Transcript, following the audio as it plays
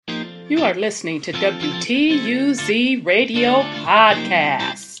You are listening to WTUZ Radio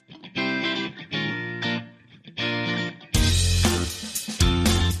Podcast.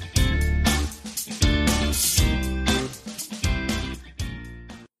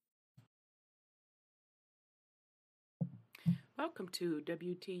 Welcome to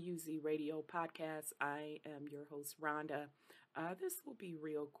WTUZ Radio Podcast. I am your host, Rhonda. This will be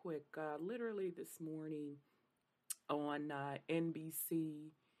real quick. Literally this morning on NBC,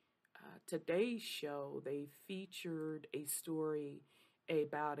 today's show, they featured a story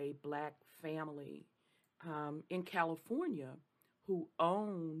about a black family in California who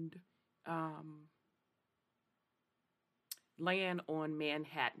owned land on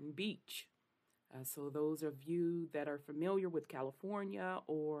Manhattan Beach. So those of you that are familiar with California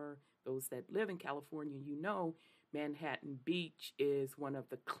or those that live in California, you know Manhattan Beach is one of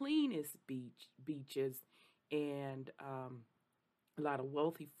the cleanest beaches, and a lot of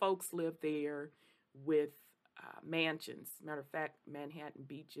wealthy folks live there with mansions. Matter of fact, Manhattan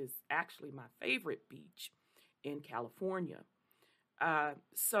Beach is actually my favorite beach in California.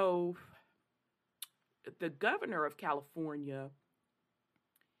 So the governor of California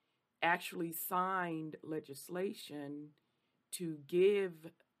actually signed legislation to give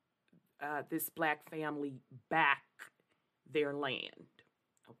this black family back their land.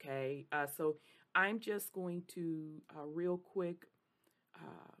 Okay, so I'm just going to real quick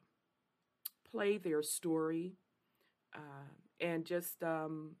play their story and just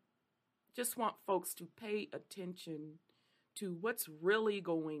want folks to pay attention to what's really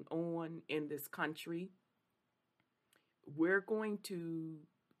going on in this country. We're going to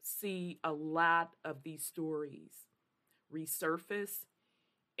see a lot of these stories resurface,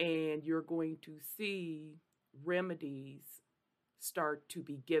 and you're going to see remedies start to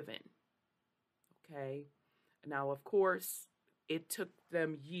be given. Okay. Now, of course, it took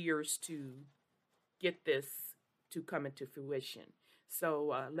them years to get this to come into fruition.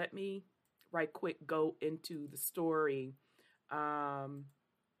 So let me right quick go into the story.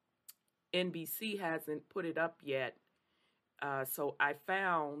 NBC hasn't put it up yet. So I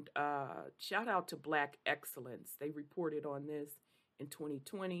found, shout out to Black Excellence. They reported on this in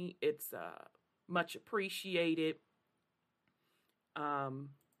 2020. It's much appreciated.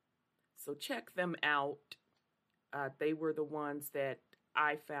 So check them out. They were the ones that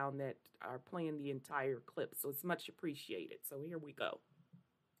I found that are playing the entire clip. So it's much appreciated. So here we go.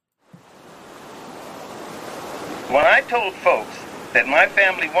 When I told folks that my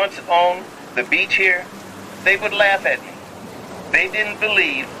family once owned the beach here, they would laugh at me. They didn't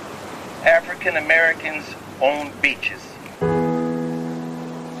believe African Americans owned beaches.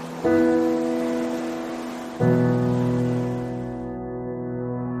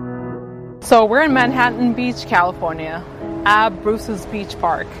 So we're in Manhattan Beach, California, at Bruce's Beach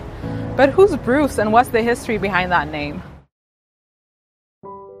Park. But who's Bruce and what's the history behind that name?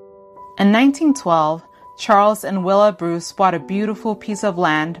 In 1912, Charles and Willa Bruce bought a beautiful piece of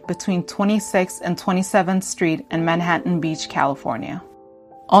land between 26th and 27th Street in Manhattan Beach, California.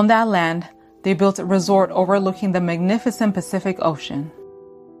 On that land, they built a resort overlooking the magnificent Pacific Ocean.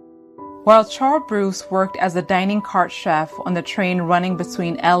 While Charles Bruce worked as a dining car chef on the train running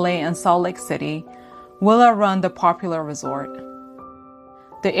between LA and Salt Lake City, Willa ran the popular resort.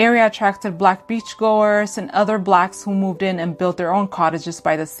 The area attracted black beachgoers and other blacks who moved in and built their own cottages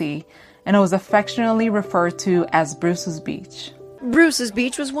by the sea, and it was affectionately referred to as Bruce's Beach. Bruce's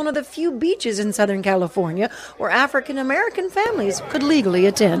Beach was one of the few beaches in Southern California where African American families could legally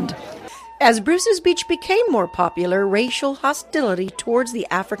attend. As Bruce's Beach became more popular, racial hostility towards the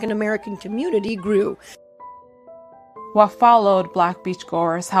African American community grew. What followed black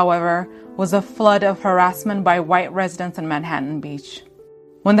beachgoers, however, was a flood of harassment by white residents in Manhattan Beach.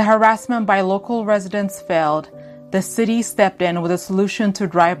 When the harassment by local residents failed, the city stepped in with a solution to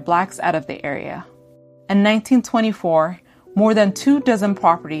drive blacks out of the area. In 1924, more than 24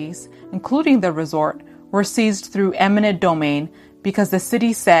 properties, including the resort, were seized through eminent domain because the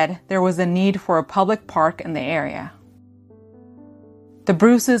city said there was a need for a public park in the area. The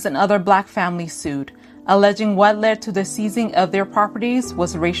Bruces and other black families sued, alleging what led to the seizing of their properties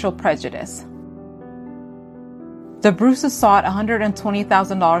was racial prejudice. The Bruces sought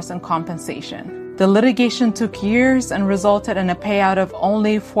 $120,000 in compensation. The litigation took years and resulted in a payout of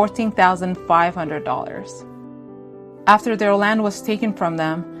only $14,500. After their land was taken from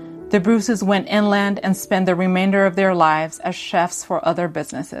them, the Bruces went inland and spent the remainder of their lives as chefs for other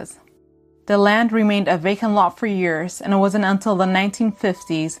businesses. The land remained a vacant lot for years, and it wasn't until the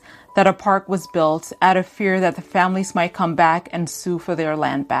 1950s that a park was built out of fear that the families might come back and sue for their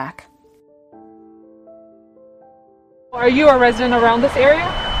land back. Are you a resident around this area?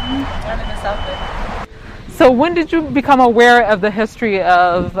 I'm in the South Bay. So when did you become aware of the history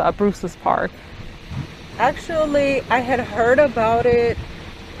of Bruce's Park? Actually, I had heard about it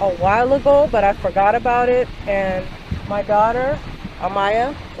a while ago, but I forgot about it. And my daughter,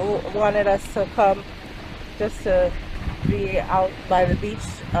 Amaya, wanted us to come just to be out by the beach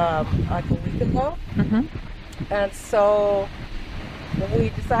like a week ago. Mm-hmm. And so we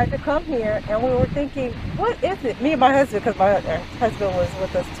decided to come here, and we were thinking, what is it? Me and my husband, because my husband was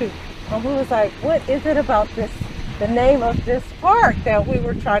with us too. And we was like, what is it about this, the name of this park that we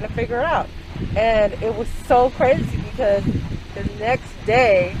were trying to figure out? And it was so crazy because the next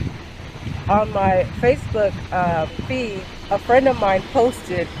day on my Facebook feed, a friend of mine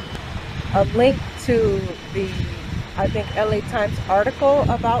posted a link to the, I think, LA Times article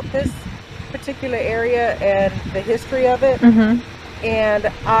about this particular area and the history of it. Mm-hmm. And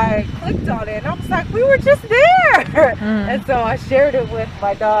I clicked on it and I was like, we were just there. And so I shared it with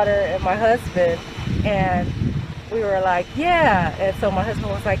my daughter and my husband, and we were like, yeah. And so my husband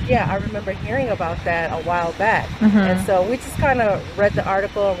was like, yeah, I remember hearing about that a while back. Mm-hmm. And so we just kind of read the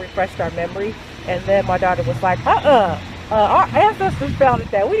article and refreshed our memory. And then my daughter was like, our ancestors founded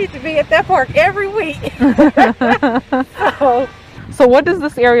that. We need to be at that park every week. So what does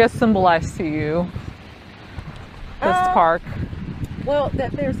this area symbolize to you, this park? Well,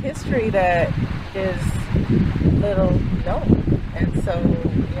 that there's history that is little known. And so,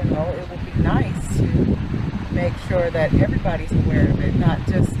 you know, it would be nice to make sure that everybody's aware of it, not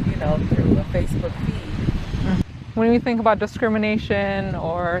just, you know, through a Facebook feed. When we think about discrimination,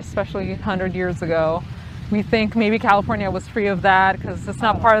 or especially 100 years ago, we think maybe California was free of that because it's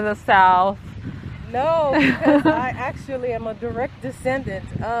not part of the South. No, because I actually am a direct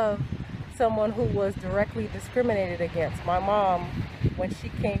descendant of someone who was directly discriminated against. My mom, when she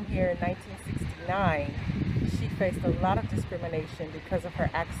came here in 1969, she faced a lot of discrimination because of her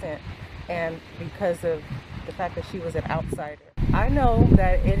accent and because of the fact that she was an outsider. I know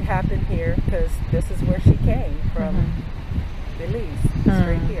that it happened here because this is where she came from, Belize,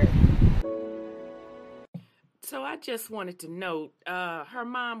 straight here. So I just wanted to note, her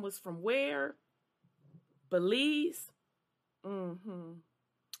mom was from where? Belize? Mm-hmm.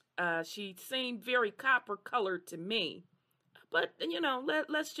 She seemed very copper colored to me, but you know,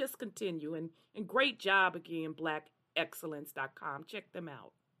 let's just continue. And great job again, blackexcellence.com. Check them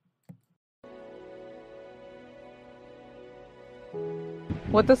out.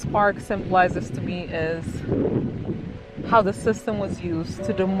 What this park symbolizes to me is how the system was used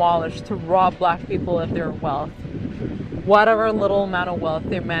to demolish, to rob Black people of their wealth. Whatever little amount of wealth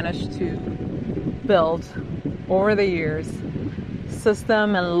they managed to build over the years,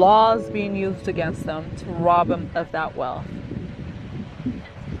 system and laws being used against them to rob them of that wealth.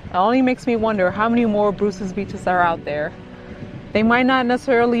 It only makes me wonder how many more Bruce's Beaches are out there. They might not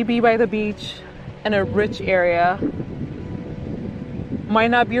necessarily be by the beach in a rich area,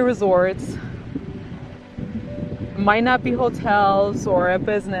 might not be resorts, might not be hotels or a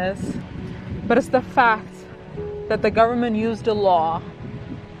business, but it's the fact that the government used a law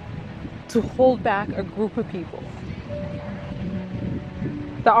to hold back a group of people.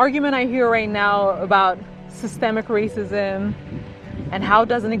 The argument I hear right now about systemic racism and how it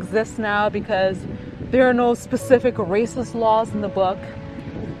doesn't exist now because there are no specific racist laws in the book.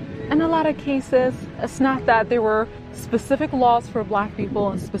 In a lot of cases, it's not that there were specific laws for Black people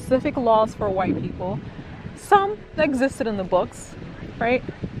and specific laws for white people. Some existed in the books, right?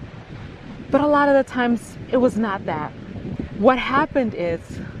 But a lot of the times it was not that. What happened is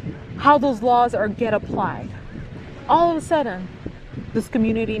how those laws get applied. All of a sudden, this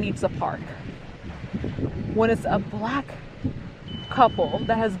community needs a park. When it's a Black couple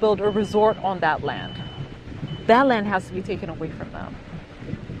that has built a resort on that land has to be taken away from them.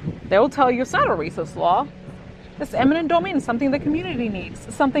 They will tell you it's not a racist law. It's eminent domain, something the community needs.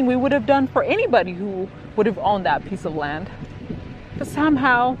 It's something we would have done for anybody who would have owned that piece of land. But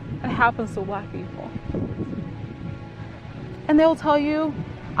somehow it happens to Black people. And they'll tell you,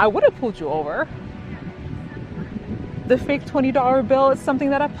 I would have pulled you over. The fake $20 bill is something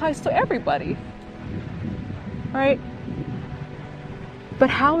that applies to everybody, right? But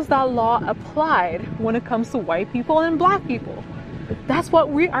how is that law applied when it comes to white people and Black people? That's what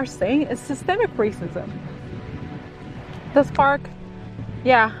we are saying is systemic racism. This park,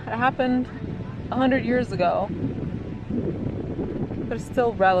 yeah, it happened 100 years ago, but it's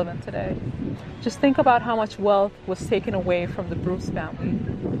still relevant today. Just think about how much wealth was taken away from the Bruce family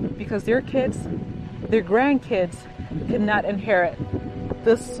because their kids, their grandkids could not inherit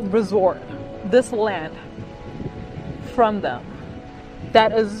this resort, this land from them.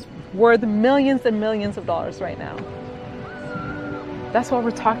 That is worth millions and millions of dollars right now. That's what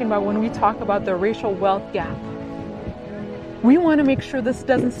we're talking about when we talk about the racial wealth gap. We want to make sure this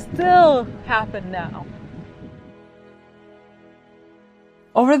doesn't still happen now.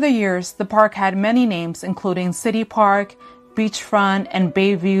 Over the years, the park had many names, including City Park, Beachfront, and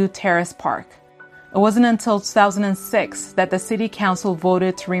Bayview Terrace Park. It wasn't until 2006 that the City Council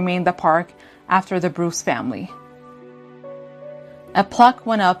voted to rename the park after the Bruce family. A plaque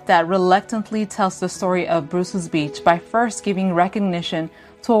went up that reluctantly tells the story of Bruce's Beach by first giving recognition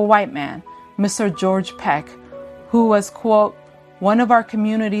to a white man, Mr. George Peck, who was, quote, one of our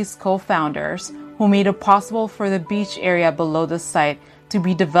community's co-founders who made it possible for the beach area below the site to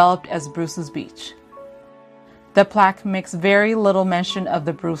be developed as Bruce's Beach. The plaque makes very little mention of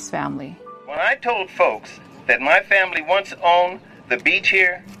the Bruce family. When I told folks that my family once owned the beach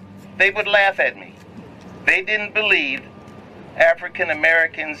here, they would laugh at me. They didn't believe African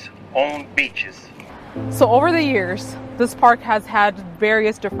Americans own beaches. So over the years, this park has had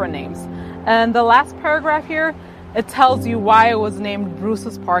various different names. And the last paragraph here, it tells you why it was named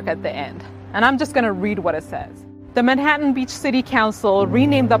Bruce's Park at the end. And I'm just going to read what it says. The Manhattan Beach City Council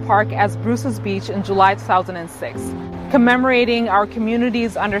renamed the park as Bruce's Beach in July 2006, commemorating our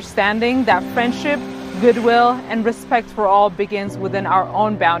community's understanding that friendship, goodwill, and respect for all begins within our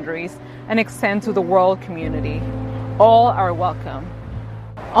own boundaries and extend to the world community. All are welcome.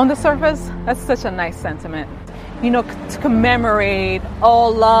 On the surface, that's such a nice sentiment. You know, to commemorate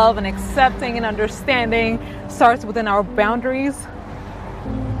all love and accepting and understanding starts within our boundaries.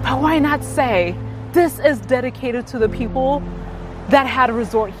 But why not say, this is dedicated to the people that had a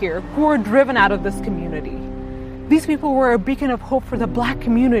resort here, who were driven out of this community. These people were a beacon of hope for the Black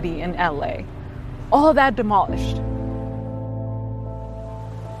community in LA. All of that demolished.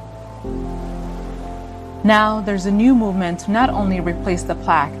 Now there's a new movement to not only replace the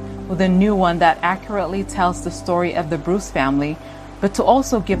plaque with a new one that accurately tells the story of the Bruce family, but to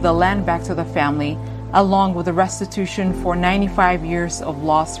also give the land back to the family, along with the restitution for 95 years of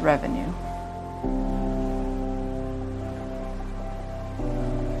lost revenue.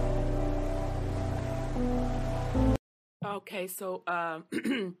 Okay, so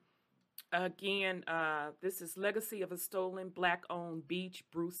again, this is Legacy of a Stolen Black-Owned Beach,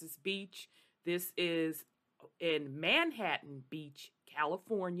 Bruce's Beach. This is in Manhattan Beach,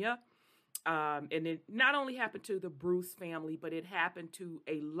 California. And it not only happened to the Bruce family, but it happened to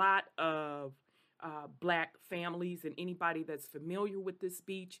a lot of Black families. And anybody that's familiar with this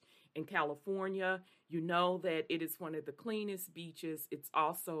beach in California, you know that it is one of the cleanest beaches. It's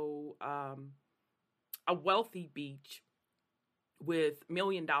also a wealthy beach with $1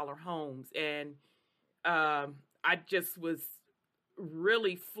 million homes. And I just was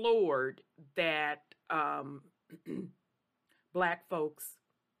really floored that Black folks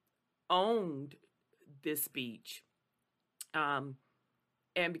owned this beach. And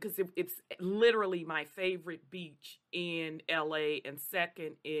because it's literally my favorite beach in LA, and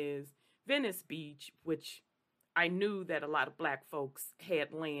second is Venice Beach, which I knew that a lot of Black folks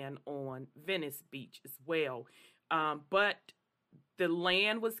had land on Venice Beach as well. But the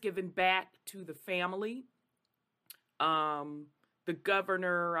land was given back to the family. The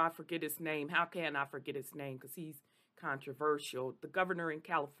governor, I forget his name. How can I forget his name? Because he's controversial. The governor in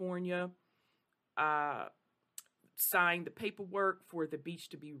California signed the paperwork for the beach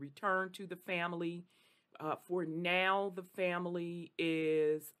to be returned to the family. For now, the family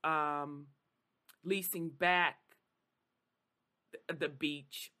is leasing back the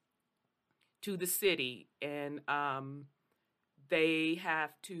beach to the city, and they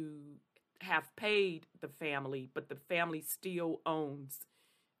have paid the family, but the family still owns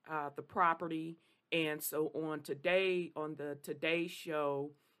the property. And so on the Today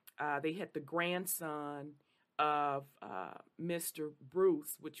Show, they had the grandson of Mr.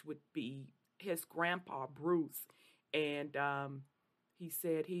 Bruce, which would be his grandpa Bruce, and he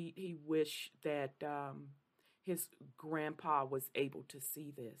said he wished that his grandpa was able to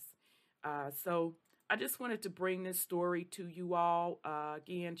see this. So I just wanted to bring this story to you all.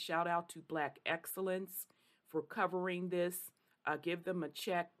 Again, shout out to Black Excellence for covering this. Give them a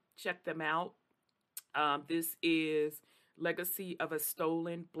check them out. This is Legacy of a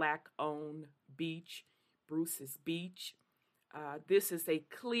Stolen Black-Owned Beach, Bruce's Beach. This is a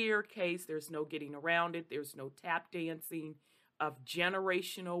clear case. There's no getting around it. There's no tap dancing of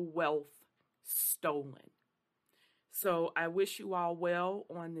generational wealth stolen. So I wish you all well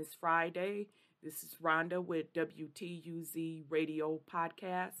on this Friday. This is Rhonda with WTUZ Radio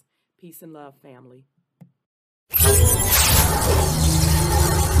Podcast. Peace and love, family.